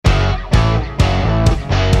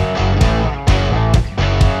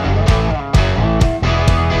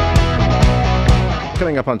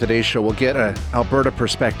Coming up on today's show, we'll get an Alberta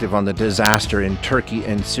perspective on the disaster in Turkey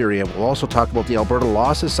and Syria. We'll also talk about the Alberta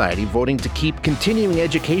Law Society voting to keep continuing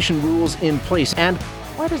education rules in place. And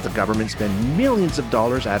why does the government spend millions of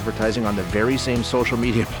dollars advertising on the very same social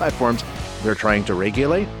media platforms they're trying to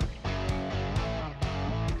regulate?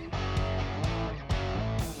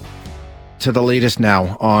 To the latest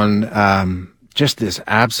now on just this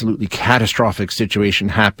absolutely catastrophic situation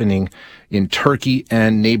happening in Turkey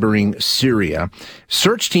and neighboring Syria.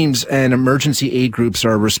 Search teams and emergency aid groups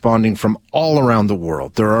are responding from all around the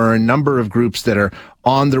world. There are a number of groups that are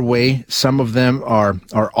on their way. Some of them are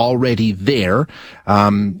already there,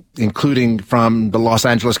 including from the Los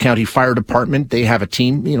Angeles County Fire Department. They have a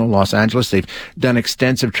team, Los Angeles. They've done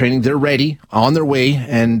extensive training. They're ready, on their way,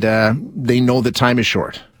 and they know that time is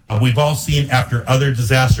short. We've all seen after other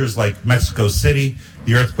disasters like Mexico City,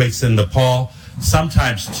 the earthquakes in Nepal,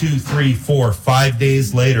 sometimes 2, 3, 4, 5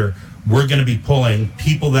 days later, we're going to be pulling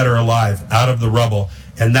people that are alive out of the rubble.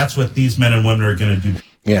 And that's what these men and women are going to do.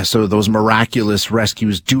 Yeah, so those miraculous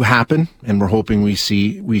rescues do happen, and we're hoping we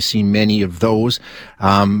see many of those.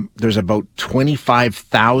 There's about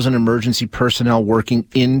 25,000 emergency personnel working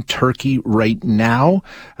in Turkey right now.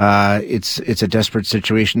 It's a desperate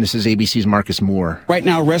situation. This is ABC's Marcus Moore. Right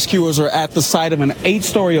now, rescuers are at the site of an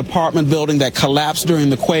 8-story apartment building that collapsed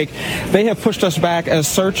during the quake. They have pushed us back as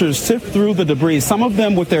searchers sift through the debris, some of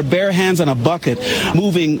them with their bare hands and a bucket,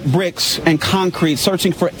 moving bricks and concrete,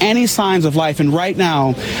 searching for any signs of life. And right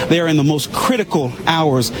now, they are in the most critical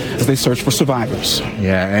hours as they search for survivors.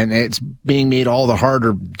 Yeah, and it's being made all the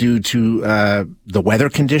harder due to the weather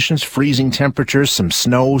conditions, freezing temperatures, some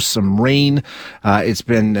snow, some rain. It's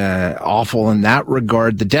been awful in that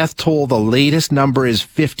regard. The death toll, the latest number is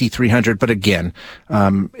 5,300, but again,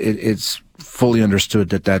 it's fully understood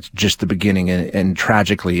that that's just the beginning, and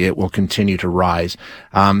tragically it will continue to rise.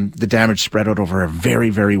 The damage spread out over a very,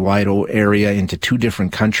 very wide area into 2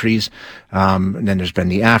 different countries. And then there's been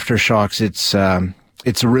the aftershocks.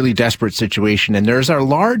 It's a really desperate situation, and there's a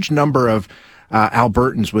large number of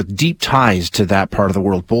Albertans with deep ties to that part of the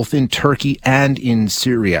world, both in Turkey and in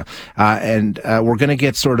Syria. And we're going to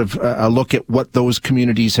get sort of a look at what those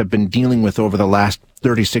communities have been dealing with over the last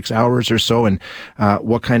 36 hours or so, and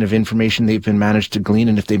what kind of information they've been managed to glean,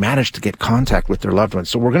 and if they managed to get contact with their loved ones.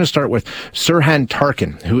 So we're going to start with Serhan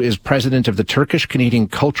Tarkan, who is president of the Turkish Canadian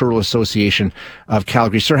Cultural Association of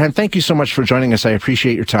Calgary. Serhan, thank you so much for joining us. I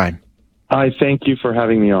appreciate your time. I thank you for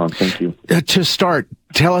having me on. Thank you. To start,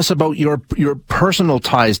 tell us about your personal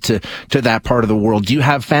ties to that part of the world. Do you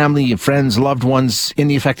have family, friends, loved ones in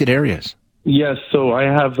the affected areas? Yes, so I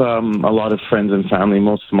have a lot of friends and family.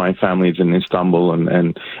 Most of my family is in Istanbul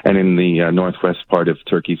and in the northwest part of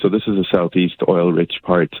Turkey. So this is the southeast oil-rich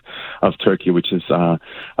part of Turkey, which is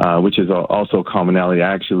also a commonality.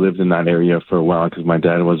 I actually lived in that area for a while because my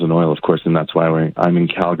dad was in oil, of course, and that's why I'm in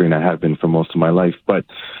Calgary, and I have been for most of my life. But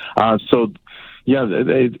yeah,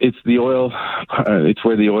 it's the oil. It's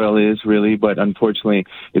where the oil is, really. But unfortunately,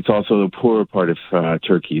 it's also the poorer part of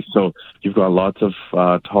Turkey. So you've got lots of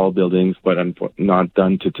tall buildings, but not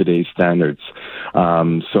done to today's standards.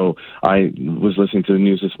 So I was listening to the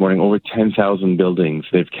news this morning. Over 10,000 buildings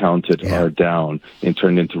they've counted are down and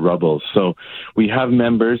turned into rubble. So we have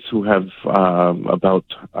members who have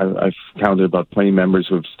I've counted about 20 members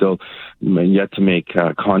who have still yet to make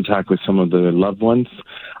contact with some of the loved ones.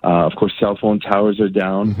 Of course, cell phone towers are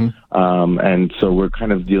down, and so we're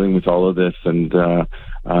kind of dealing with all of this, and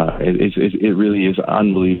it really is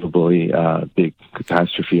unbelievably big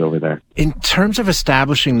catastrophe over there. In terms of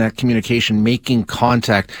establishing that communication, making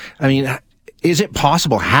contact, I mean, is it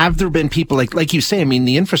possible? Have there been people, like you say, I mean,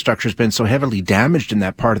 the infrastructure has been so heavily damaged in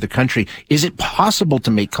that part of the country. Is it possible to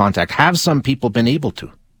make contact? Have some people been able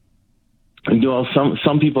to? Well,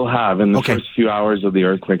 some people have. In the first few hours of the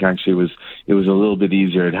earthquake, actually, it was a little bit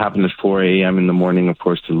easier. It happened at 4 a.m. in the morning, of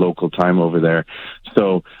course, to local time over there.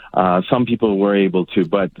 So some people were able to,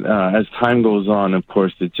 but as time goes on, of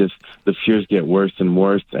course, the fears get worse and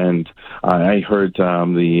worse. And I heard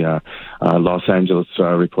the Los Angeles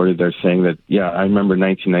reported there saying that, I remember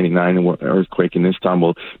 1999 earthquake in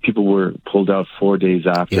Istanbul. People were pulled out 4 days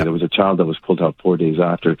after. There was a child that was pulled out 4 days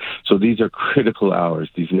after. So these are critical hours.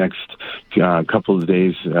 These next couple of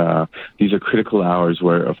days, these are critical hours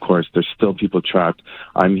where, of course, there's still people trapped.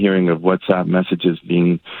 I'm hearing of WhatsApp messages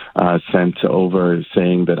being sent over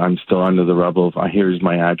saying that I'm still under the rubble. Here's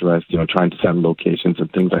my address, trying to send locations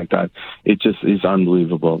and things like that. It just is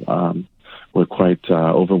unbelievable. quite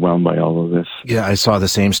overwhelmed by all of this. Yeah, I saw the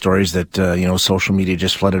same stories that, social media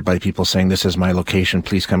just flooded by people saying, this is my location,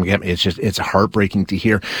 please come get me. It's heartbreaking to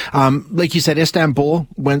hear. Like you said, Istanbul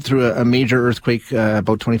went through a major earthquake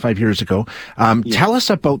about 25 years ago. Tell us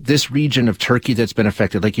about this region of Turkey that's been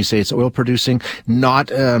affected. Like you say, it's oil producing,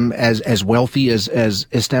 not as wealthy as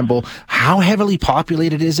Istanbul. How heavily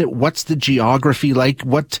populated is it? What's the geography like?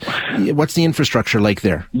 What's the infrastructure like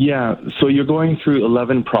there? Yeah, so you're going through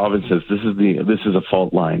 11 provinces. This is a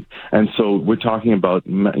fault line, and so we're talking about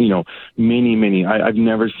many. I've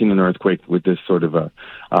never seen an earthquake with this sort of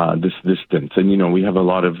this distance. And we have a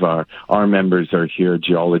lot of our members are here,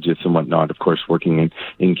 geologists and whatnot, of course, working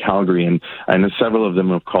in Calgary, and several of them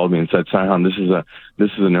have called me and said, Saihan, this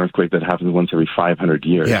is an earthquake that happens once every 500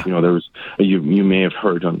 years. Yeah. There was you may have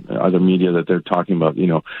heard on other media that they're talking about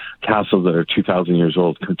castles that are 2,000 years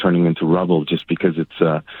old turning into rubble just because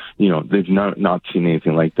it's they've not seen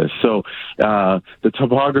anything like this. So the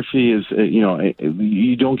topography is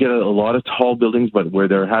you don't get a lot of tall buildings, but where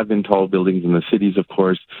there have been tall buildings in the cities, of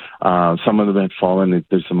course, some of them have fallen.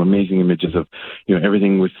 There's some amazing images of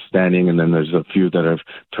everything withstanding, and then there's a few that have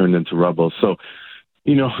turned into rubble. So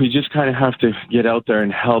we just kind of have to get out there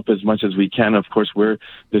and help as much as we can. Of course,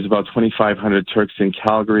 there's about 2,500 Turks in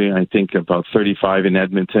Calgary. I think about 35 in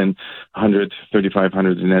Edmonton,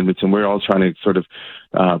 3,500 in Edmonton. We're all trying to sort of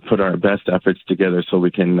put our best efforts together so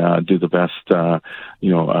we can do the best,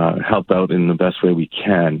 help out in the best way we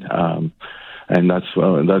can. And that's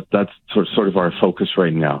sort of our focus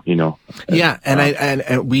right now, Yeah,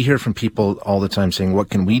 and we hear from people all the time saying, "What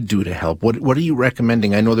can we do to help?" What are you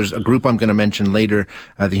recommending? I know there's a group I'm going to mention later,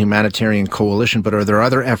 the Humanitarian Coalition, but are there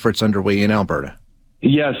other efforts underway in Alberta?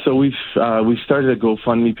 Yeah, so we've started a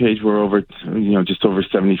GoFundMe page. We're over, just over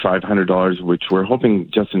 $7,500, which we're hoping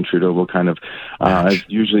Justin Trudeau will kind of, as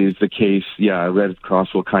usually is the case, Red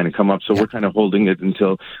Cross will kind of come up. So we're kind of holding it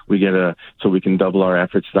until we get so we can double our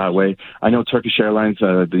efforts that way. I know Turkish Airlines,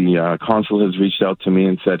 the consul has reached out to me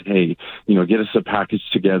and said, hey, get us a package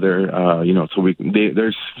together, so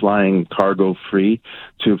they're flying cargo free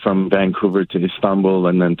from Vancouver to Istanbul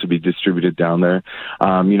and then to be distributed down there.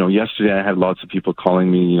 Yesterday I had lots of people calling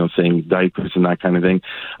me, saying diapers and that kind of thing.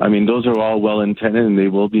 I mean, those are all well intended and they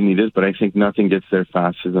will be needed, but I think nothing gets there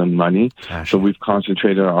faster than money. Gosh. So we've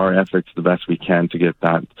concentrated our efforts the best we can to get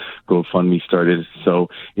that GoFundMe started. So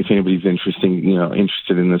if anybody's interested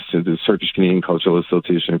in this, the Turkish Canadian Cultural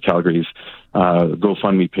Association of Calgary's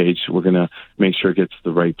GoFundMe page, we're going to make sure it gets to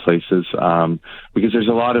the right places. Because there's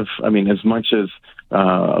a lot of, as much as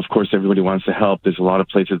of course, everybody wants to help. There's a lot of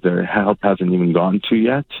places their help hasn't even gone to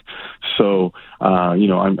yet. So,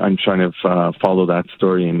 I'm trying to follow that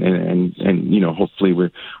story, and hopefully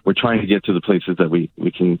we're trying to get to the places that we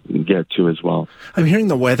can get to as well. I'm hearing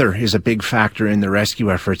the weather is a big factor in the rescue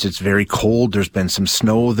efforts. It's very cold. There's been some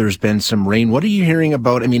snow. There's been some rain. What are you hearing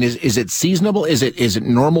about? Is it seasonable? Is it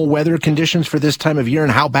normal weather conditions for this time of year,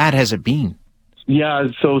 and how bad has it been? Yeah,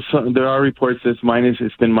 so there are reports that it's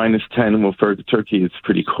been minus 10. Well, for Turkey, it's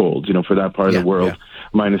pretty cold, for that part of the world. Yeah.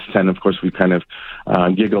 Minus 10, of course, we kind of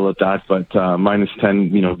giggle at that, but minus 10,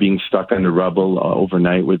 being stuck under rubble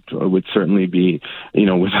overnight would certainly be,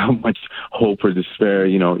 without much hope or despair,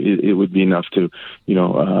 it would be enough to,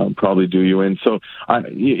 probably do you in. So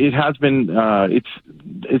it has been,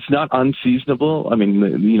 it's not unseasonable.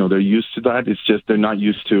 They're used to that. It's just they're not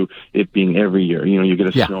used to it being every year. You get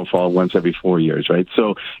a snowfall once every 4 years, right?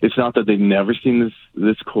 So it's not that they've never seen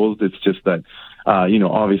this cold. It's just that,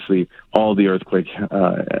 obviously all the earthquake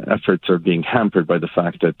efforts are being hampered by the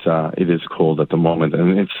fact that it is cold at the moment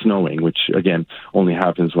and it's snowing, which again only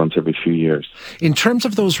happens once every few years. In terms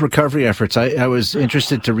of those recovery efforts, I was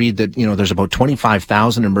interested to read that, there's about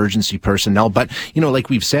 25,000 emergency personnel, but, like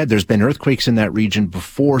we've said, there's been earthquakes in that region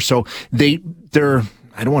before, so they're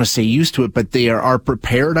I don't want to say used to it, but they are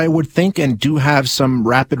prepared, I would think, and do have some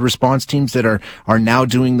rapid response teams that are now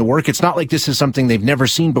doing the work. It's not like this is something they've never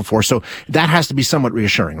seen before, so that has to be somewhat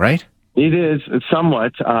reassuring, right? It is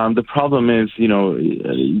somewhat. The problem is,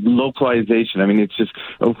 localization. It's just,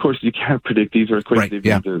 of course, you can't predict these earthquakes. Right,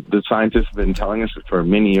 yeah. The scientists have been telling us for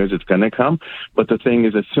many years it's going to come. But the thing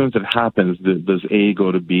is, as soon as it happens, does A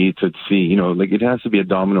go to B to C? It has to be a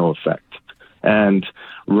domino effect. And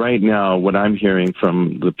right now, what I'm hearing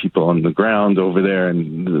from the people on the ground over there,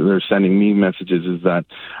 and they're sending me messages, is that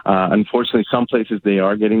unfortunately, some places they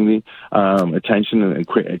are getting the attention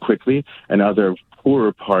quickly, and other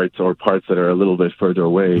poorer parts or parts that are a little bit further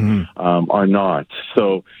away are not.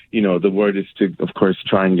 So, the word is to, of course,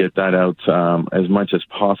 try and get that out as much as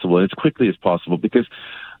possible, as quickly as possible, because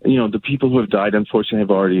the people who have died, unfortunately,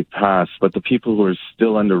 have already passed, but the people who are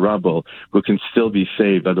still under rubble, who can still be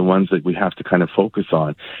saved, are the ones that we have to kind of focus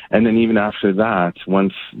on. And then even after that,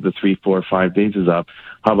 once the 3, 4, 5 days is up,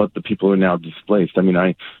 how about the people who are now displaced? I mean,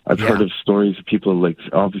 I've heard of stories of people like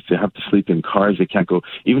obviously have to sleep in cars. They can't go,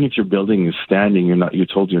 even if your building is standing, you're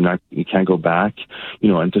told you can't go back,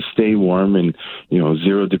 and to stay warm in,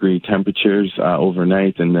 0-degree temperatures,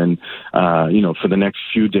 overnight. And then, for the next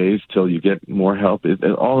few days till you get more help.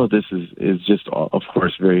 All of this is just, of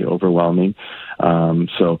course, very overwhelming.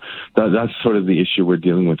 So that's sort of the issue we're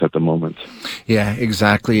dealing with at the moment. Yeah,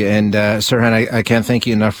 exactly. And, Sirhan, I can't thank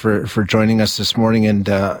you enough for joining us this morning.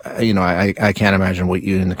 And, I can't imagine what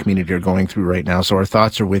you and the community are going through right now. So our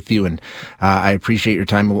thoughts are with you, and I appreciate your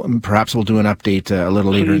time. Perhaps we'll do an update a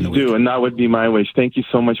little later in the week. Please do, and that would be my wish. Thank you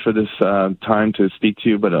so much for this time to speak to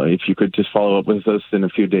you. But if you could just follow up with us in a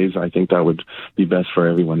few days, I think that would be best for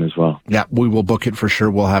everyone as well. Yeah, we will book it for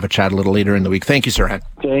sure. We'll have a chat a little later in the week. Thank you, Sirhan.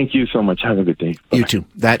 Thank you so much. Have a good day. Bye-bye. You too.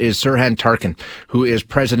 That is Sirhan Tarkan, who is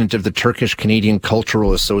president of the Turkish Canadian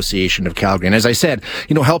Cultural Association of Calgary. And as I said,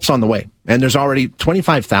 help's on the way. And there's already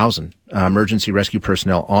 25,000 emergency rescue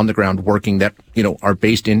personnel on the ground working that, are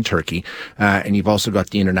based in Turkey. And you've also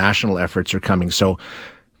got the international efforts are coming. So,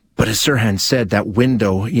 but as Sirhan said, that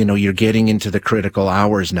window, you're getting into the critical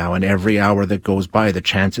hours now, and every hour that goes by, the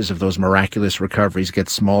chances of those miraculous recoveries get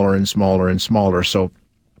smaller and smaller and smaller. So,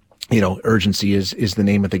 urgency is the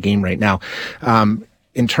name of the game right now.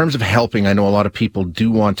 In terms of helping, I know a lot of people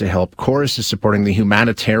do want to help. Chorus is supporting the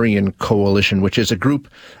Humanitarian Coalition, which is a group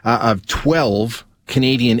of 12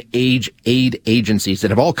 Canadian aid agencies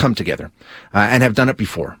that have all come together and have done it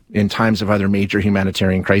before in times of other major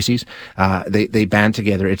humanitarian crises. They band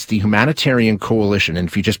together. It's the Humanitarian Coalition, and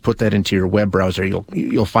if you just put that into your web browser,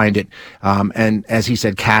 you'll find it. And as he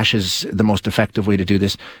said, cash is the most effective way to do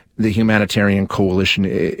this. The Humanitarian Coalition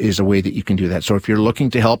is a way that you can do that. So if you're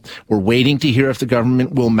looking to help, we're waiting to hear if the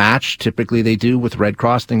government will match. Typically they do with Red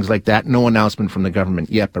Cross, things like that. No announcement from the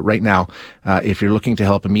government yet, but right now, if you're looking to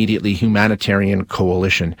help immediately, Humanitarian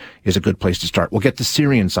Coalition is a good place to start. We'll get the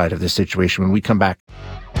Syrian side of this situation when we come back.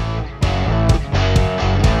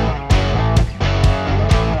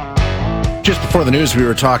 Just before the news, we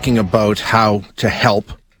were talking about how to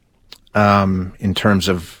help in terms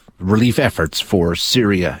of relief efforts for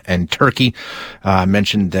Syria and Turkey.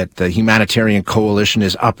 Mentioned that the Humanitarian Coalition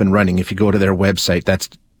is up and running. If you go to their website, that's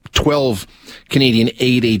 12 Canadian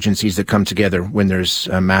aid agencies that come together when there's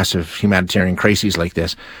a massive humanitarian crises like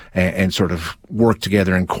this and sort of work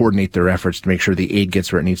together and coordinate their efforts to make sure the aid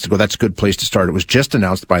gets where it needs to go. That's a good place to start. It was just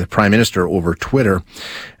announced by the Prime Minister over Twitter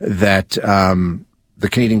that the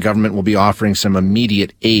Canadian government will be offering some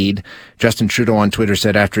immediate aid. Justin Trudeau on Twitter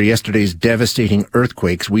said, after yesterday's devastating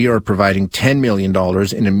earthquakes, we are providing $10 million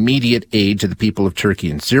in immediate aid to the people of Turkey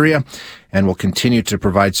and Syria, and will continue to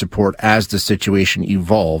provide support as the situation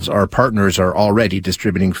evolves. Our partners are already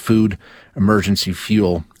distributing food, emergency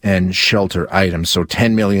fuel, and shelter items. So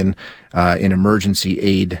 $10 million in emergency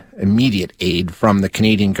aid, immediate aid from the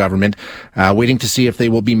Canadian government. Waiting to see if they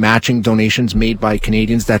will be matching donations made by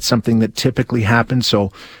Canadians. That's something that typically happens.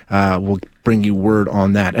 So we'll bring you word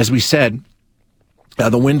on that. As we said,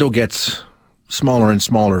 the window gets smaller and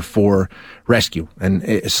smaller for rescue,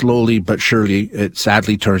 and slowly but surely it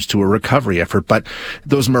sadly turns to a recovery effort. But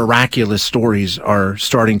those miraculous stories are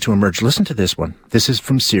starting to emerge. Listen to this one. This is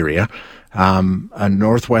from Syria. A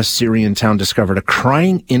northwest Syrian town discovered a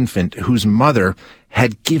crying infant whose mother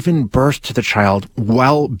had given birth to the child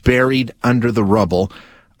while buried under the rubble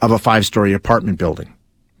of a 5-story apartment building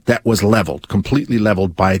that was leveled, completely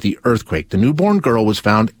leveled by the earthquake. The newborn girl was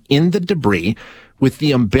found in the debris with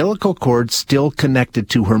the umbilical cord still connected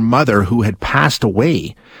to her mother, who had passed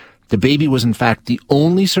away. The baby was, in fact, the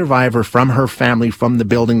only survivor from her family from the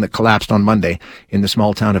building that collapsed on Monday in the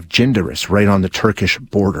small town of Cinderis, right on the Turkish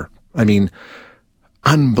border. I mean,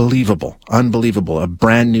 unbelievable, unbelievable. A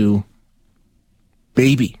brand new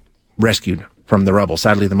baby rescued from the rubble.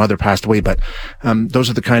 Sadly, the mother passed away, but those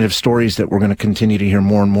are the kind of stories that we're going to continue to hear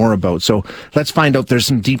more and more about. So let's find out. There's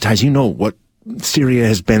some deep ties. You know what Syria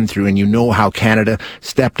has been through, and you know how Canada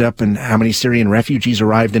stepped up and how many Syrian refugees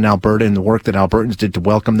arrived in Alberta and the work that Albertans did to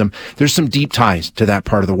welcome them. There's some deep ties to that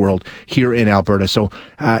part of the world here in Alberta. So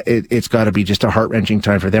it's got to be just a heart-wrenching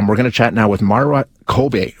time for them. We're going to chat now with Marwa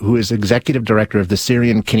Kobe, who is Executive Director of the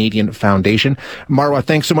Syrian Canadian Foundation. Marwa,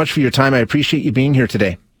 thanks so much for your time. I appreciate you being here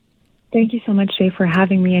today. Thank you so much, Jay, for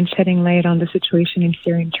having me and shedding light on the situation in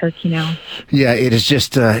Syria and Turkey now. Yeah, it is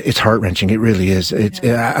just, it's heart-wrenching. It really is. It's,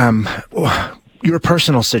 your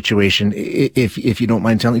personal situation, if you don't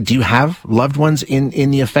mind telling, do you have loved ones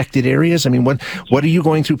in the affected areas? I mean, what are you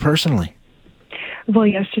going through personally? Well,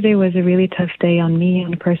 yesterday was a really tough day on me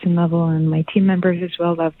on a personal level and my team members as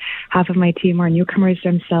well. Half of my team are newcomers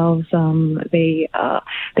themselves. They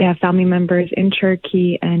have family members in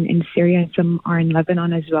Turkey and in Syria, and some are in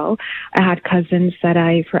Lebanon as well. I had cousins that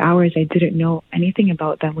for hours I didn't know anything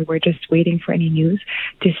about them. We were just waiting for any news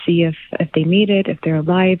to see if they made it, if they're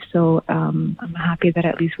alive. So I'm happy that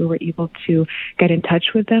at least we were able to get in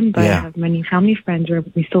touch with them. But I have many family friends where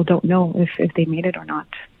we still don't know if they made it or not.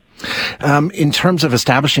 In terms of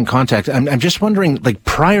establishing contact, I'm just wondering, like,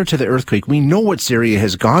 prior to the earthquake, we know what Syria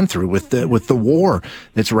has gone through with the war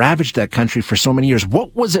that's ravaged that country for so many years.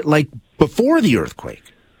 What was it like before the earthquake?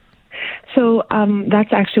 So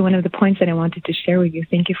that's actually one of the points that I wanted to share with you.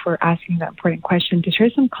 Thank you for asking that important question. To share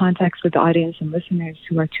some context with the audience and listeners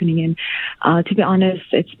who are tuning in, to be honest,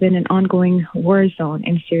 it's been an ongoing war zone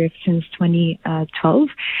in Syria since 2012.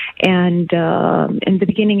 And in the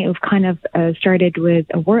beginning, it was kind of started with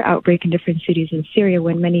a war outbreak in different cities in Syria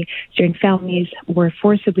when many Syrian families were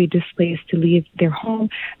forcibly displaced to leave their home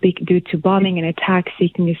due to bombing and attacks,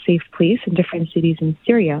 seeking a safe place in different cities in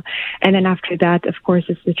Syria. And then after that, of course,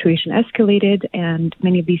 the situation escalated, and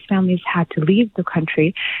many of these families had to leave the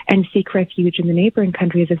country and seek refuge in the neighboring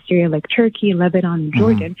countries of Syria, like Turkey, Lebanon, and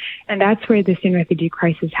Jordan. And that's where the Syrian refugee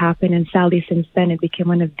crisis happened. And sadly, since then, it became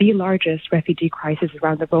one of the largest refugee crises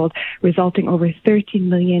around the world, resulting over 13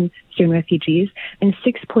 million Syrian refugees, and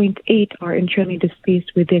 6.8 are internally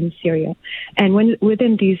displaced within Syria. And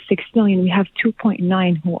within these 6 million, we have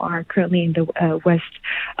 2.9 who are currently in the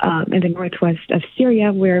in the northwest of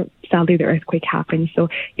Syria, where sadly the earthquake happened. So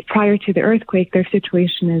prior to the earthquake, their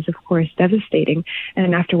situation is, of course, devastating. And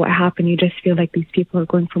then after what happened, you just feel like these people are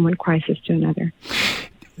going from one crisis to another.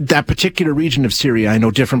 That particular region of Syria, I know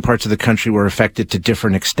different parts of the country were affected to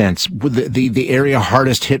different extents. The area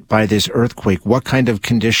hardest hit by this earthquake, what kind of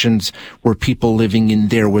conditions were people living in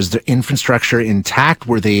there? Was the infrastructure intact?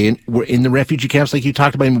 Were they in the refugee camps like you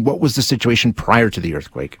talked about? I mean, what was the situation prior to the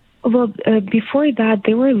earthquake? Well, before that,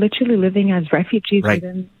 they were literally living as refugees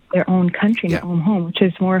within their own country, their own home, which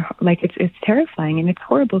is more like it's terrifying and it's a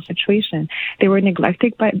horrible situation. They were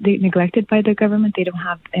neglected by the government. They don't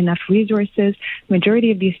have enough resources.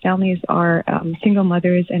 Majority of these families are single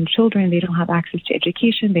mothers and children. They don't have access to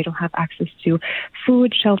education. They don't have access to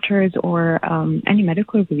food, shelters, or any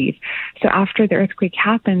medical relief. So after the earthquake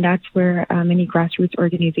happened, that's where many grassroots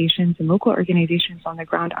organizations and local organizations on the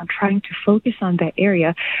ground are trying to focus on that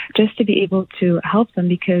area just to be able to help them,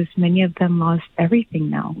 because many of them lost everything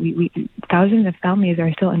now. Thousands of families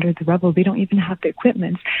are still under the rubble. They don't even have the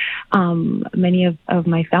equipment. Many of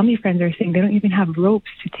my family friends are saying they don't even have ropes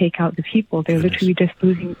to take out the people. They're literally just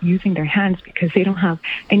using their hands because they don't have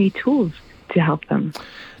any tools to help them.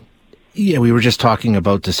 Yeah, we were just talking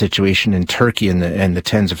about the situation in Turkey and the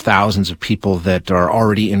tens of thousands of people that are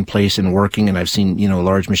already in place and working, and I've seen,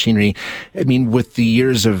 large machinery. I mean, with the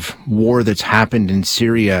years of war that's happened in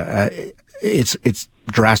Syria, it's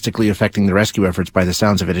drastically affecting the rescue efforts by the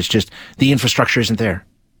sounds of it. It's just the infrastructure isn't there.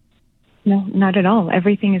 No, not at all.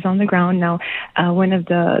 Everything is on the ground now. One of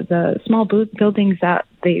the small buildings that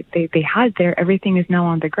they had there, everything is now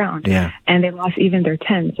on the ground. Yeah. And they lost even their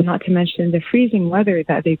tents, not to mention the freezing weather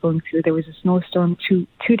that they're going through. There was a snowstorm two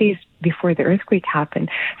days before the earthquake happened.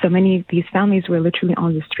 So many of these families were literally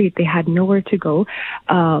on the street. They had nowhere to go.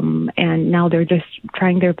 And now they're just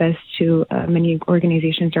trying their best to, many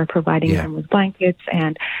organizations are providing them with blankets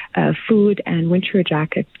and food and winter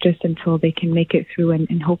jackets just until they can make it through,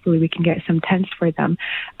 and hopefully we can get some tents for them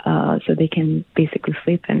so they can basically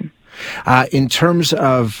sleep in. In terms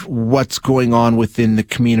of what's going on within the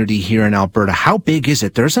community here in Alberta, how big is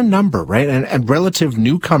it? There's a number, right? And relative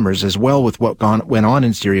newcomers as well with what went on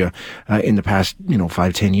in Syria in the past,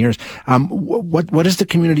 5-10 years. What is the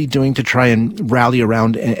community doing to try and rally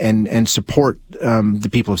around and support the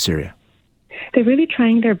people of Syria? They're really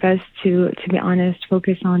trying their best to be honest,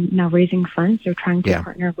 focus on now raising funds. They're trying to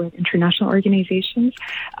partner with international organizations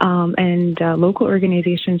and local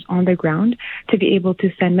organizations on the ground to be able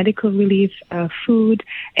to send medical relief, food,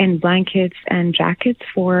 and blankets and jackets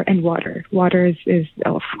and water. Water is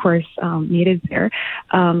of course, needed there.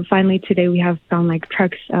 Finally, today we have found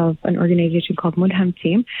trucks of an organization called Mulham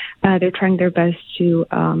Team. They're trying their best to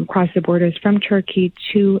cross the borders from Turkey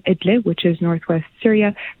to Idlib, which is northwest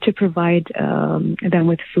Syria, to provide them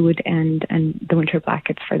with food and the winter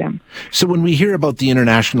blankets for them. So when we hear about the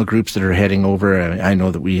international groups that are heading over, I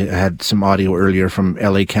know that we had some audio earlier from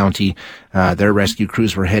LA County, their rescue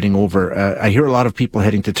crews were heading over. I hear a lot of people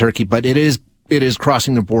heading to Turkey, but it is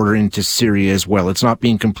crossing the border into Syria as well. It's not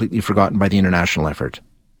being completely forgotten by the international effort.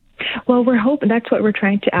 Well, we're hoping that's what we're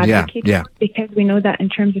trying to advocate for, because we know that in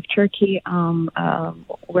terms of Turkey,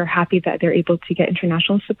 we're happy that they're able to get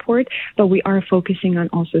international support, but we are focusing on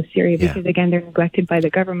also Syria because, again, they're neglected by the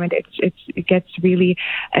government. It gets really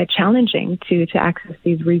challenging to access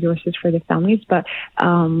these resources for the families, but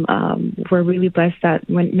we're really blessed that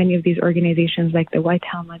when many of these organizations like the White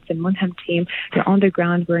Helmets and Munham team, they're on the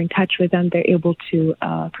ground, we're in touch with them, they're able to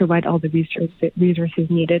provide all the resources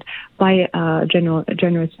needed by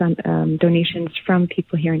generous donations from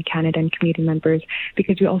people here in Canada and community members,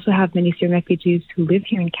 because we also have many Syrian refugees who live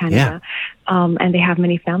here in Canada, and they have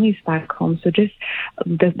many families back home. So just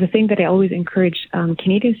the thing that I always encourage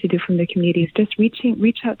Canadians to do from the community is just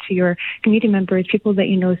reach out to your community members, people that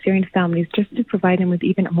you know, Syrian families, just to provide them with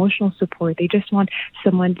even emotional support. They just want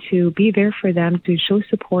someone to be there for them, to show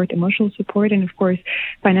support, emotional support, and of course,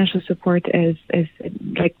 financial support is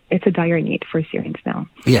like it's a dire need for Syrians now.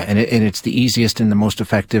 Yeah, and it's the easiest and the most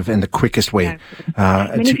effective and the quickest way.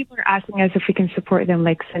 Many people are asking us if we can support them,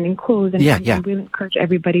 like sending clothes, and we encourage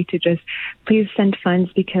everybody to just please send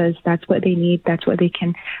funds because that's what they need, that's what they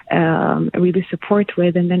can really support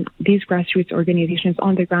with, and then these grassroots organizations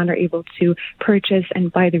on the ground are able to purchase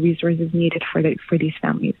and buy the resources needed for these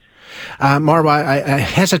families. Marwa, I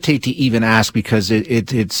hesitate to even ask because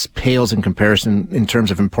it pales in comparison in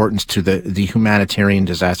terms of importance to the humanitarian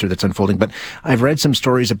disaster that's unfolding. But I've read some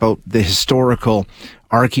stories about the historical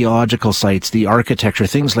archaeological sites, the architecture,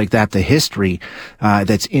 things like that, the history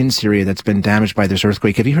that's in Syria that's been damaged by this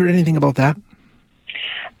earthquake. Have you heard anything about that?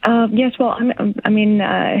 Yes, well,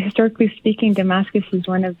 historically speaking, Damascus is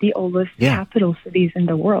one of the oldest capital cities in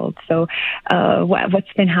the world. So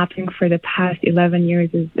what's been happening for the past 11 years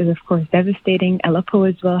is of course, devastating. Aleppo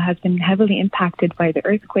as well has been heavily impacted by the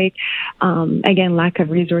earthquake. Again, lack of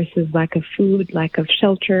resources, lack of food, lack of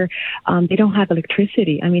shelter. They don't have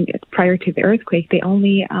electricity. I mean, prior to the earthquake, they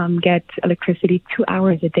only get electricity 2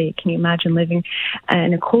 hours a day. Can you imagine living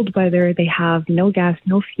in a cold weather? They have no gas,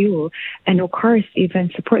 no fuel, and no cars even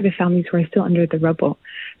support the families who are still under the rubble.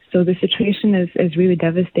 So the situation is really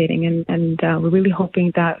devastating, and we're really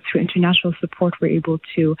hoping that through international support we're able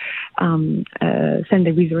to send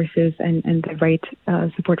the resources and the right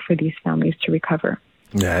support for these families to recover.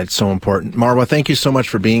 Yeah, it's so important. Marwa, thank you so much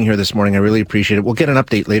for being here this morning. I really appreciate it. We'll get an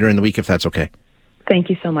update later in the week if that's okay. Thank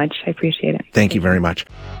you so much. I appreciate it. Thank you very much.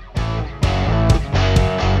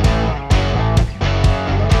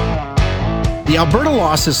 The Alberta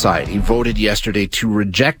Law Society voted yesterday to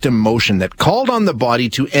reject a motion that called on the body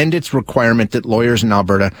to end its requirement that lawyers in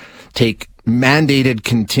Alberta take mandated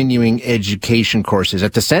continuing education courses.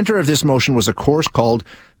 At the center of this motion was a course called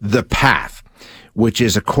The Path, which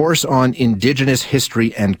is a course on Indigenous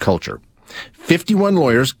history and culture. 51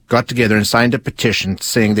 lawyers got together and signed a petition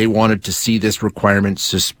saying they wanted to see this requirement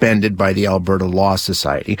suspended by the Alberta Law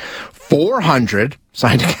Society. 400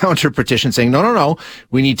 signed a counter petition saying, no,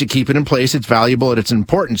 we need to keep it in place. It's valuable and it's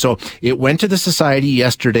important. So it went to the society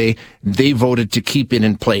yesterday. They voted to keep it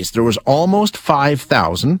in place. There was almost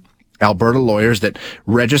 5,000 Alberta lawyers that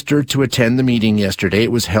registered to attend the meeting yesterday.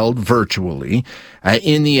 It was held virtually.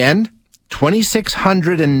 In the end,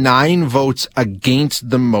 2,609 votes against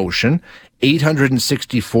the motion,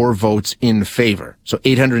 864 votes in favor. So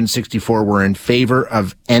 864 were in favor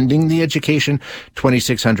of ending the education.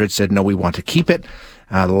 2,600 said, no, we want to keep it.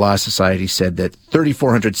 The Law Society said that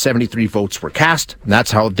 3,473 votes were cast. And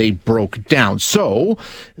that's how they broke down. So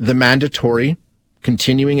the mandatory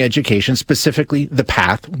continuing education, specifically The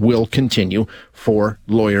Path, will continue for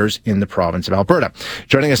lawyers in the province of Alberta.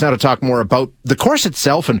 Joining us now to talk more about the course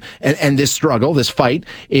itself and this struggle, this fight,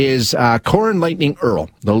 is Corin Lightning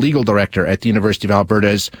Earl, the legal director at the University of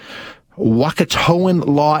Alberta's Wakatoan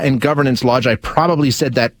Law and Governance Lodge. I probably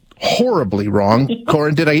said that horribly wrong.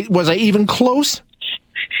 Corin, was I even close?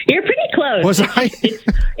 You're pretty close. Was I?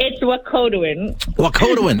 It's Wakatoan.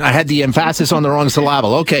 Wakatoan. I had the emphasis on the wrong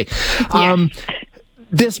syllable. Okay.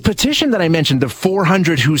 This petition that I mentioned, the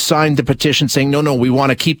 400 who signed the petition saying, no, we want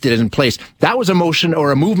to keep it in place, that was a motion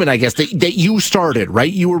or a movement, I guess, that you started,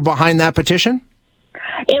 right? You were behind that petition?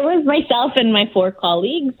 It was myself and my 4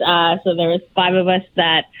 colleagues. So there was 5 of us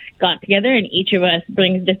that got together, and each of us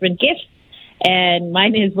brings different gifts. And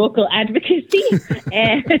mine is vocal advocacy.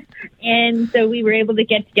 and so we were able to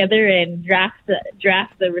get together and draft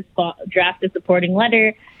a supporting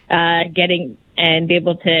letter, and be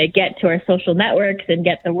able to get to our social networks and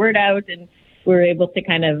get the word out. And we were able to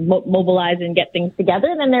kind of mobilize and get things together.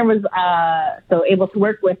 And then there was able to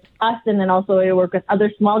work with us, and then also to work with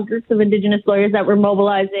other small groups of Indigenous lawyers that were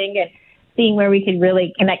mobilizing and seeing where we could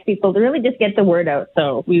really connect people to really just get the word out.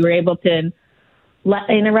 So we were able to,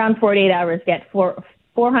 in around 48 hours, get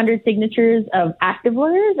 400 signatures of active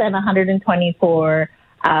lawyers and 124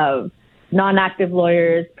 of non-active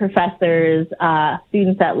lawyers, professors,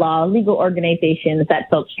 students at law, legal organizations that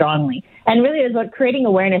felt strongly. And really it was about creating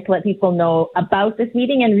awareness to let people know about this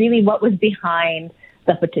meeting and really what was behind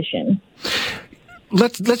the petition.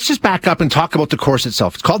 Let's just back up and talk about the course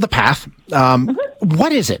itself. It's called The Path.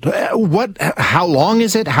 What is it? How long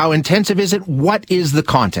is it? How intensive is it? What is the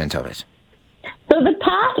content of it? So The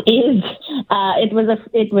Path is,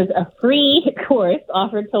 it was a free course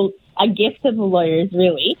offered to a gift to the lawyers,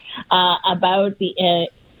 really, about the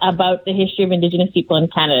history of Indigenous people in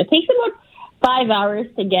Canada. It takes about 5 hours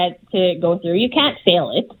to go through. You can't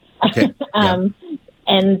fail it. Okay.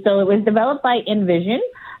 And so it was developed by Envision,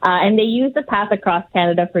 and they use The Path across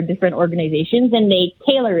Canada for different organizations, and they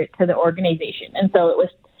tailor it to the organization. And so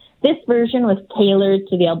this version was tailored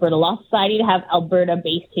to the Alberta Law Society to have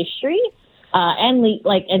Alberta-based history,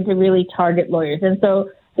 and to really target lawyers. And so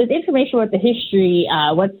there's information about the history,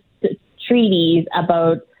 what's the treaties,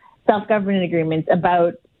 about self-government agreements,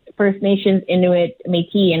 about First Nations, Inuit,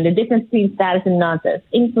 Métis, and the difference between status and non-status,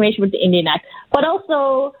 information with the Indian Act, but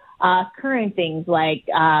also current things like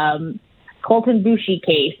Colton Boushie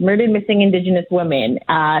case, murdered missing Indigenous women,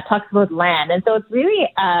 talks about land. And so it's really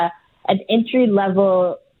an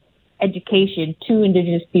entry-level education to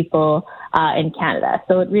Indigenous people in Canada.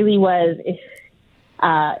 So it really was,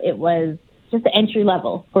 it was just the entry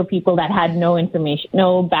level for people that had no information,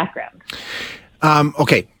 no background.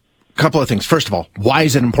 Okay. Couple of things. First of all, why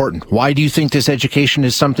is it important? Why do you think this education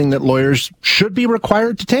is something that lawyers should be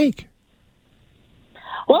required to take?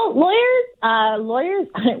 Well, lawyers,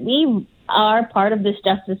 we are part of this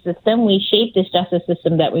justice system. We shape this justice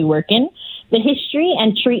system that we work in. The history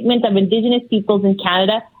and treatment of Indigenous peoples in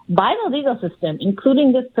Canada by the legal system,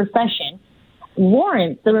 including this profession,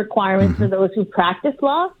 warrants the requirements for those who practice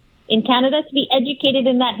law in Canada to be educated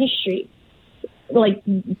in that history. Like,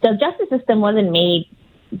 the justice system wasn't made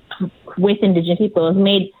with Indigenous people. It was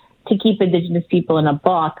made to keep Indigenous people in a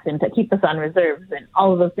box and to keep us on reserves and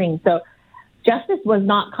all of those things. So justice was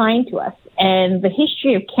not kind to us. And the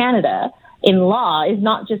history of Canada in law is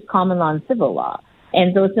not just common law and civil law.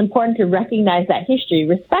 And so it's important to recognize that history,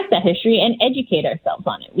 respect that history, and educate ourselves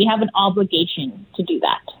on it. We have an obligation to do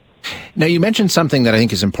that. Now, you mentioned something that I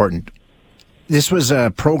think is important. This was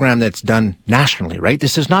a program that's done nationally, right?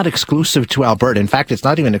 This is not exclusive to Alberta. In fact, it's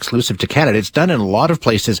not even exclusive to Canada. It's done in a lot of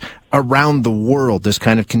places around the world, this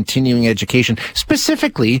kind of continuing education,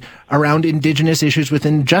 specifically around Indigenous issues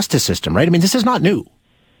within the justice system, right? I mean, this is not new.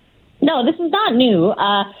 No, this is not new.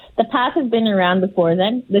 The Path has been around before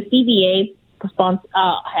then. The CBA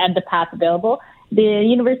had the Path available. The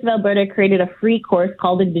University of Alberta created a free course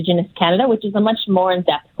called Indigenous Canada, which is a much more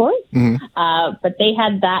in-depth course. But they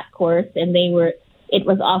had that course, and it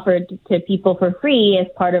was offered to people for free as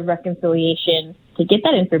part of reconciliation to get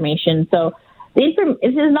that information. So this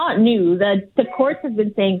is not new. The courts have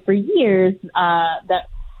been saying for years that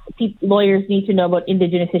lawyers need to know about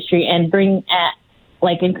Indigenous history and bring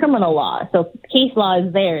like in criminal law. So case law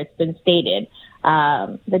is there. It's been stated.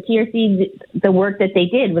 The TRC, the work that they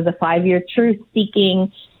did was a 5-year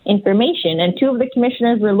truth-seeking information, and 2 of the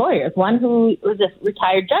commissioners were lawyers, one who was a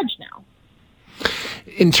retired judge now.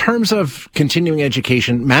 In terms of continuing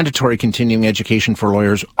education, mandatory continuing education for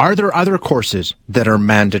lawyers, are there other courses that are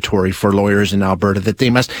mandatory for lawyers in Alberta that they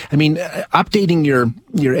must? I mean, updating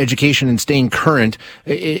your education and staying current,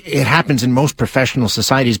 it happens in most professional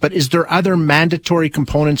societies, but is there other mandatory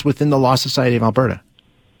components within the Law Society of Alberta?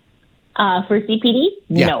 For CPD?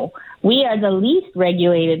 Yeah. No. We are the least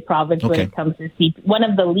regulated province when it comes to CPD. One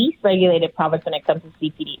of the least regulated province when it comes to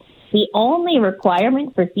CPD. The only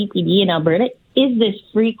requirement for CPD in Alberta is this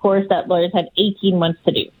free course that lawyers have 18 months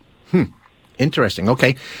to do. Interesting.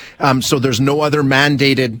 Okay. So there's no other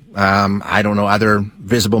mandated, other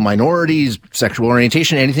visible minorities, sexual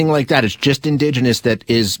orientation, anything like that. It's just Indigenous that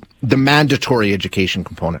is the mandatory education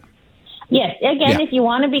component. Yes. Again, if you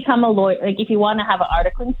want to become a lawyer, like if you want to have an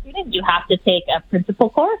articling student, you have to take a principal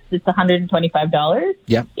course. It's $125.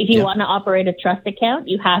 Yeah. If you want to operate a trust account,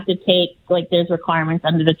 you have to take, there's requirements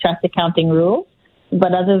under the trust accounting rules.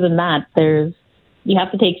 But other than that, you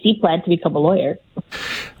have to take CPLAD to become a lawyer.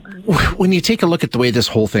 When you take a look at the way this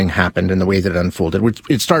whole thing happened and the way that it unfolded,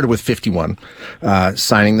 it started with 51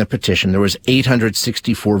 signing the petition. There was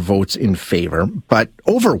 864 votes in favor, but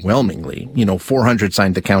overwhelmingly, 400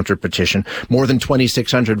 signed the counter petition. More than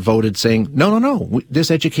 2,600 voted saying, no,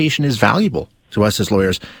 this education is valuable to us as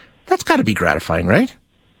lawyers. That's got to be gratifying, right?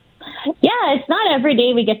 Yeah, it's not every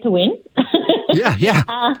day we get to win. Yeah.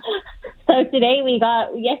 So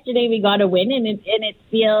yesterday we got a win, and it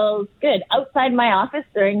feels good. Outside my office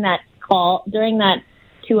during that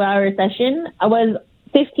 2-hour session was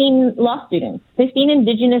 15 law students, 15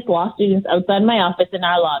 Indigenous law students outside my office in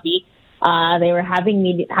our lobby. They were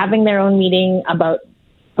having their own meeting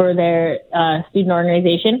for their student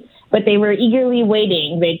organization, but they were eagerly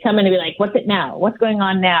waiting. They'd come in and be like, "What's it now? What's going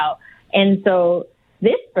on now?" And so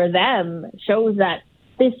this, for them, shows that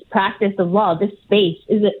this practice of law, this space,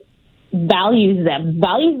 values them,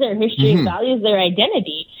 values their history, values their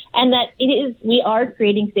identity, and that we are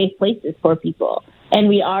creating safe places for people. And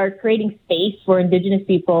we are creating space for Indigenous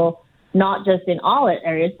people, not just in all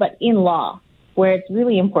areas, but in law, where it's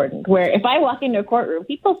really important. Where if I walk into a courtroom,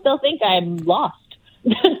 people still think I'm lost.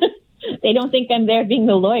 They don't think I'm there being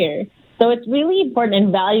the lawyer. So it's really important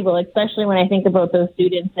and valuable, especially when I think about those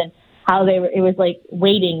students and how it was like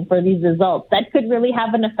waiting for these results. That could really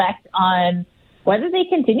have an effect on whether they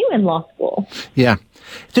continue in law school. Yeah.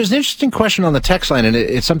 There's an interesting question on the text line, and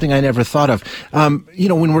it's something I never thought of.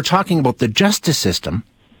 When we're talking about the justice system,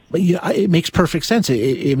 it makes perfect sense.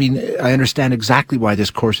 I understand exactly why this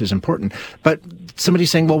course is important. But somebody's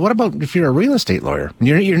saying, well, what about if you're a real estate lawyer?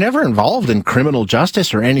 You're never involved in criminal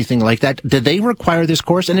justice or anything like that. Do they require this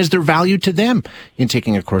course? And is there value to them in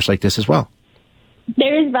taking a course like this as well?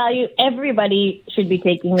 There is value. Everybody should be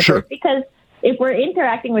taking the course, because if we're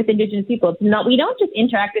interacting with Indigenous people, we don't just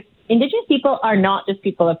interact with Indigenous people. Are not just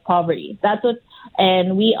people of poverty.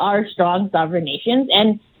 And we are strong sovereign nations.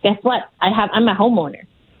 And guess what? I'm a homeowner.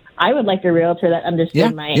 I would like a realtor that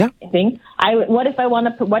understood my thing. What if a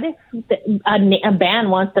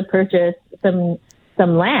band wants to purchase some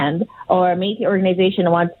land, or a Métis organization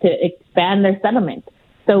wants to expand their settlement?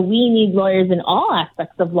 So we need lawyers in all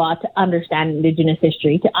aspects of law to understand Indigenous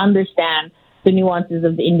history, to understand the nuances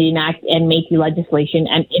of the Indian Act and Métis legislation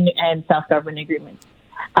and self-government agreements.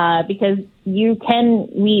 Because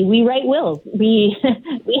we write wills, we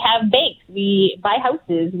have banks, we buy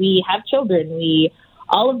houses, we have children,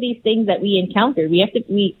 all of these things that we encounter.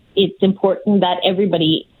 It's important that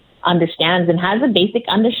everybody understands and has a basic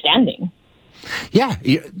understanding. Yeah,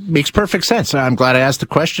 it makes perfect sense. I'm glad I asked the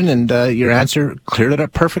question, and your answer cleared it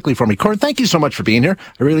up perfectly for me. Corin, thank you so much for being here.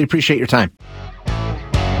 I really appreciate your time.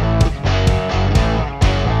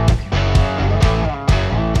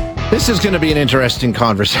 This is going to be an interesting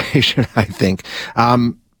conversation, I think.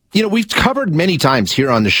 We've covered many times here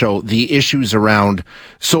on the show the issues around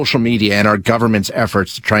social media and our government's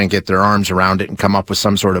efforts to try and get their arms around it and come up with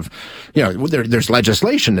some sort of, there's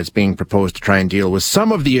legislation that's being proposed to try and deal with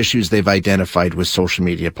some of the issues they've identified with social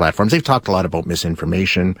media platforms. They've talked a lot about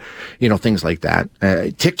misinformation, things like that.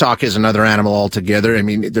 TikTok is another animal altogether. I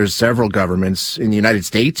mean, there's several governments in the United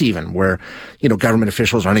States even where, government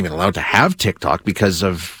officials aren't even allowed to have TikTok because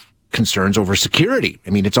of concerns over security.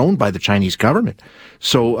 I mean, it's owned by the Chinese government.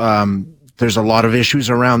 So there's a lot of issues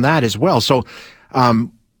around that as well. So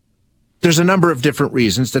there's a number of different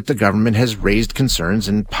reasons that the government has raised concerns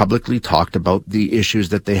and publicly talked about the issues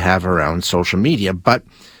that they have around social media. But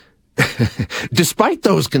despite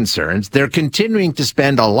those concerns, they're continuing to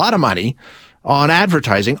spend a lot of money on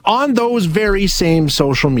advertising on those very same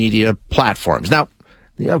social media platforms. Now,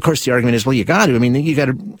 of course, the argument is, well, you got to. I mean,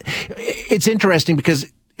 it's interesting because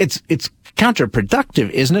it's counterproductive,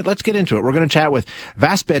 isn't it? Let's get into it. We're going to chat with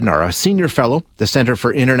Vas Bednar, a senior fellow, the Center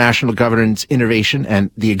for International Governance Innovation, and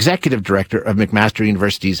the executive director of McMaster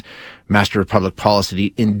University's Master of Public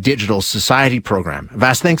Policy in Digital Society program.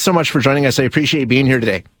 Vas, thanks so much for joining us. I appreciate being here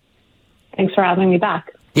today. Thanks for having me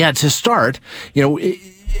back. Yeah, to start,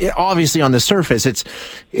 obviously on the surface,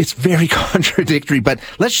 it's very contradictory, but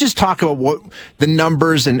let's just talk about what the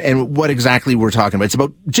numbers and what exactly we're talking about. It's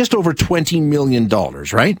about just over $20 million,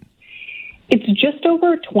 right? It's just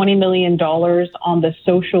over $20 million on the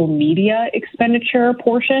social media expenditure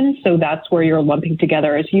portion. So that's where you're lumping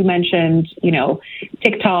together, as you mentioned,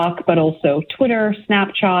 TikTok, but also Twitter,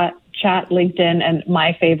 Snapchat, LinkedIn, and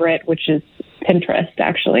my favorite, which is Pinterest,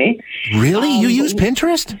 actually. Really? You use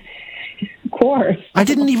Pinterest? Of course. I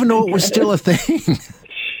didn't even know it was still a thing.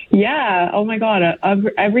 Yeah. Oh my God.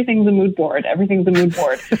 Everything's a mood board.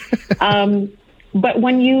 But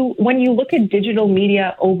when you look at digital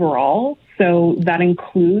media overall, so that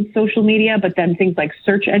includes social media, but then things like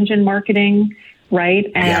search engine marketing, right?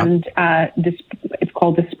 And it's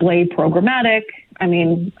called display programmatic. I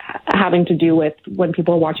mean, having to do with when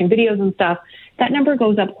people are watching videos and stuff, that number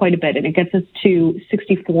goes up quite a bit, and it gets us to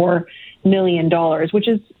 $64 million, which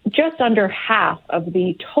is just under half of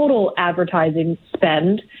the total advertising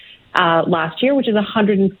spend last year, which is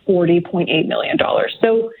 $140.8 million.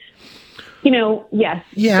 So, yes,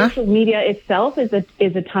 social media itself is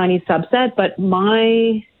a tiny subset, but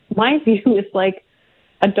my view is like,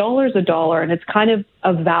 a dollar's a dollar, and it's kind of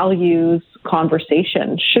a values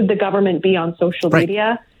conversation. Should the government be on social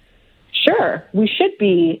media? Sure, we should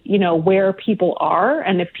be, where people are,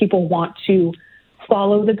 and if people want to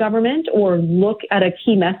follow the government or look at a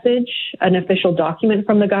key message, an official document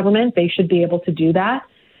from the government, they should be able to do that.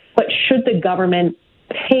 But should the government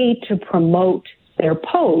pay to promote their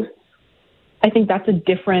posts? I think that's a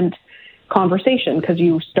different conversation, because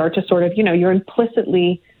you start to sort of, you're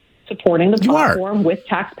implicitly supporting the platform with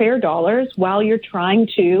taxpayer dollars while you're trying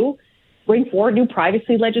to bring forward new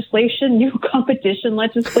privacy legislation, new competition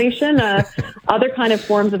legislation, other kind of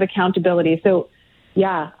forms of accountability. So,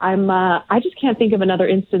 yeah, I just can't think of another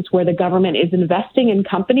instance where the government is investing in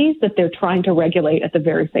companies that they're trying to regulate at the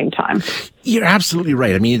very same time. You're absolutely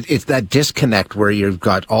right. I mean, it's that disconnect where you've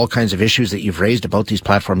got all kinds of issues that you've raised about these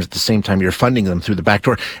platforms at the same time you're funding them through the back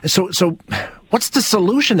door. So what's the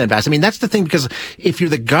solution then, Vass? I mean, that's the thing, because if you're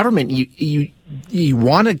the government, you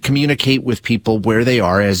want to communicate with people where they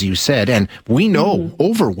are, as you said, and we know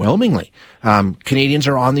overwhelmingly Canadians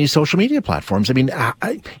are on these social media platforms. I mean,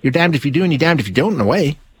 you're damned if you do and you're damned if you don't, in a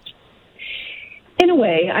way. In a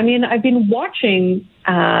way. I mean, I've been watching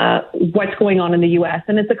what's going on in the U.S.,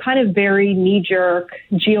 and it's a kind of very knee-jerk,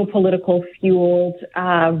 geopolitical-fueled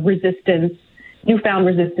newfound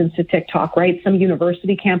resistance to TikTok, right? Some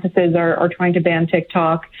university campuses are trying to ban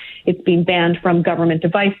TikTok. It's being banned from government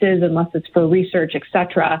devices unless it's for research,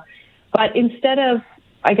 etc. But instead of,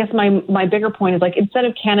 I guess my bigger point is, like, instead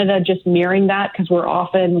of Canada just mirroring that, because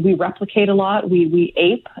we replicate a lot, we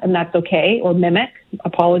ape, and that's okay, or mimic,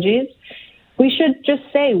 apologies. We should just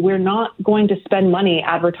say we're not going to spend money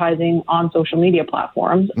advertising on social media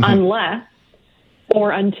platforms unless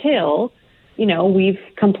or until, we've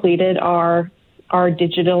completed our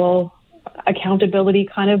digital accountability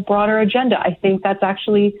kind of broader agenda. I think that's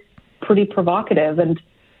actually pretty provocative. And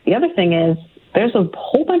the other thing is, there's a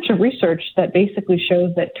whole bunch of research that basically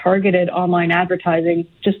shows that targeted online advertising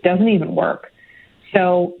just doesn't even work.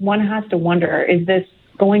 So one has to wonder, is this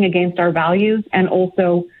going against our values and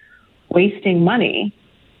also wasting money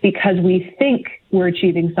because we think we're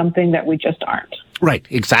achieving something that we just aren't? Right,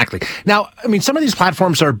 exactly. Now, I mean, some of these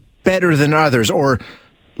platforms are better than others, or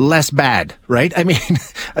less bad, right? I mean,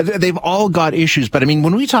 they've all got issues, but I mean,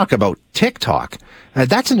 when we talk about TikTok,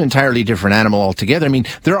 that's an entirely different animal altogether. I mean,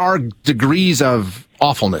 there are degrees of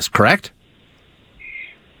awfulness, correct?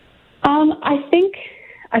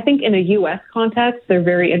 I think in a U.S. context, they're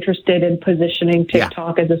very interested in positioning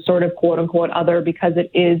TikTok as a sort of quote unquote other, because it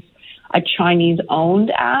is a Chinese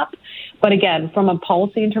owned app. But again, from a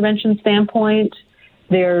policy intervention standpoint,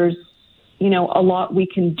 there's a lot we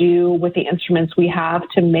can do with the instruments we have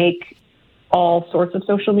to make all sorts of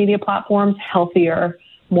social media platforms healthier,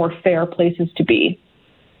 more fair places to be.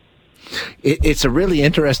 It's a really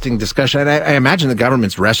interesting discussion. I imagine the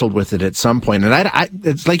government's wrestled with it at some point. And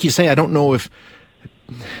it's like you say, I don't know if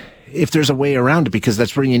there's a way around it, because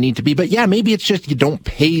that's where you need to be. But yeah, maybe it's just you don't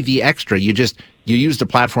pay the extra. You use the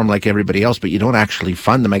platform like everybody else, but you don't actually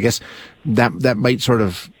fund them. I guess that might sort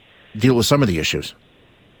of deal with some of the issues.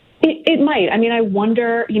 It might. I mean, I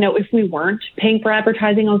wonder, if we weren't paying for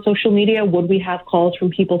advertising on social media, would we have calls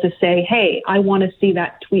from people to say, hey, I want to see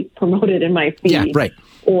that tweet promoted in my feed? Yeah, right.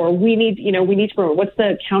 Or we need to promote. What's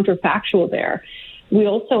the counterfactual there? We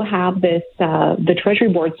also have this, the Treasury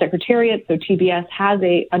Board Secretariat, so TBS, has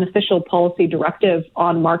an official policy directive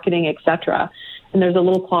on marketing, et cetera. And there's a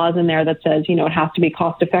little clause in there that says, it has to be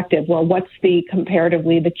cost effective. Well, what's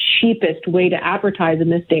comparatively the cheapest way to advertise in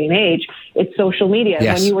this day and age? It's social media.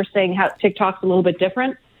 Yes. When you were saying how TikTok's a little bit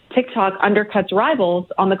different, TikTok undercuts rivals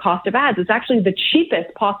on the cost of ads. It's actually the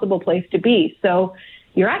cheapest possible place to be. So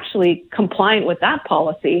you're actually compliant with that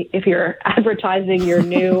policy if you're advertising your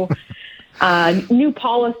new new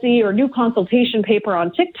policy or new consultation paper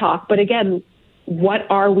on TikTok. But again, what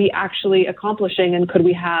are we actually accomplishing, and could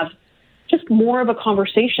we have just more of a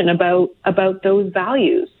conversation about those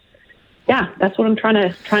values? Yeah, that's what I'm trying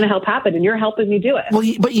to help happen, and you're helping me do it. Well,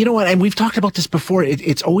 but you know what? And we've talked about this before.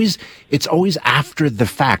 It's always after the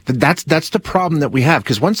fact. That's the problem that we have,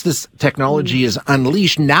 because once this technology is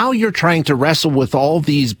unleashed, now you're trying to wrestle with all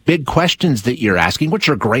these big questions that you're asking, which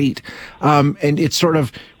are great. And it's sort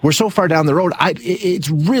of, we're so far down the road. It's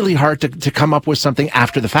really hard to come up with something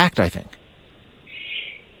after the fact, I think.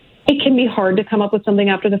 It can be hard to come up with something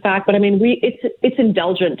after the fact, but I mean, it's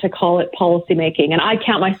indulgent to call it policymaking, and I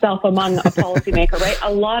count myself among a policymaker, right?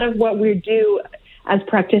 A lot of what we do as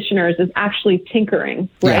practitioners is actually tinkering,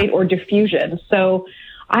 right, or diffusion. So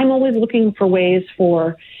I'm always looking for ways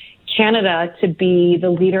for Canada to be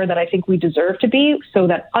the leader that I think we deserve to be, so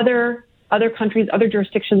that other countries, other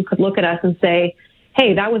jurisdictions could look at us and say,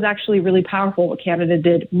 hey, that was actually really powerful what Canada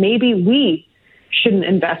did. Maybe we shouldn't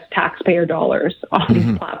invest taxpayer dollars on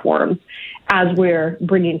these platforms as we're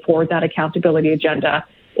bringing forward that accountability agenda.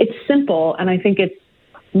 It's simple, and I think it's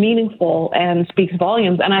meaningful and speaks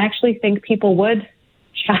volumes. And I actually think people would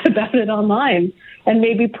chat about it online and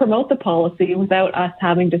maybe promote the policy without us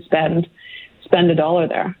having to spend a dollar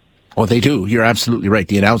there. Well, they do. You're absolutely right.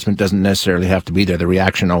 The announcement doesn't necessarily have to be there. The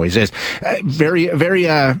reaction always is. Very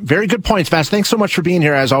good points, Vas. Thanks so much for being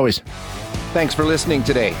here, as always. Thanks for listening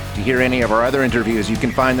today. To hear any of our other interviews, you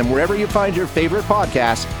can find them wherever you find your favorite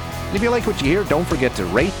podcasts. And if you like what you hear, don't forget to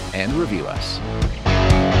rate and review us.